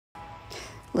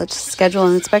Let's schedule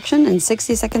an inspection in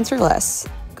 60 seconds or less.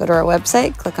 Go to our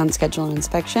website, click on Schedule an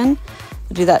Inspection.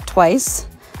 We'll do that twice.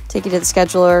 Take you to the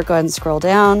scheduler, go ahead and scroll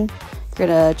down. You're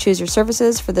gonna choose your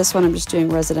services. For this one, I'm just doing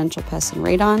residential pest and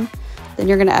radon. Then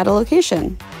you're gonna add a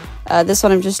location. This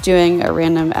one, I'm just doing a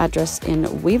random address in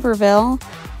Weaverville.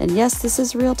 And yes, this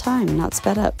is real time, not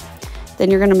sped up. Then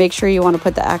you're gonna make sure you wanna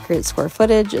put the accurate square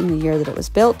footage and the year that it was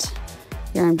built.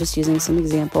 Here, I'm just using some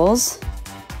examples.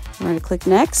 We're gonna click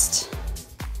next.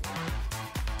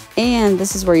 And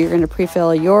this is where you're going to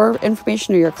pre-fill your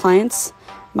information or your clients.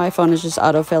 My phone is just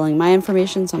auto-filling my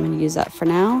information, so I'm going to use that for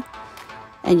now.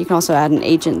 And you can also add an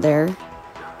agent there.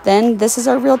 Then this is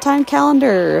our real-time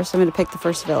calendar. So I'm going to pick the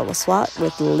first available slot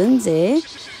with Lindsay.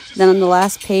 Then on the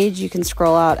last page, you can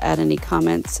scroll out, add any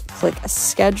comments, click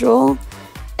schedule.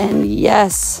 And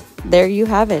yes, there you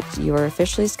have it. You are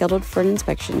officially scheduled for an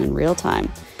inspection in real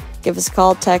time. Give us a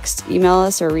call, text, email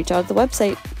us, or reach out to the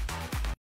website.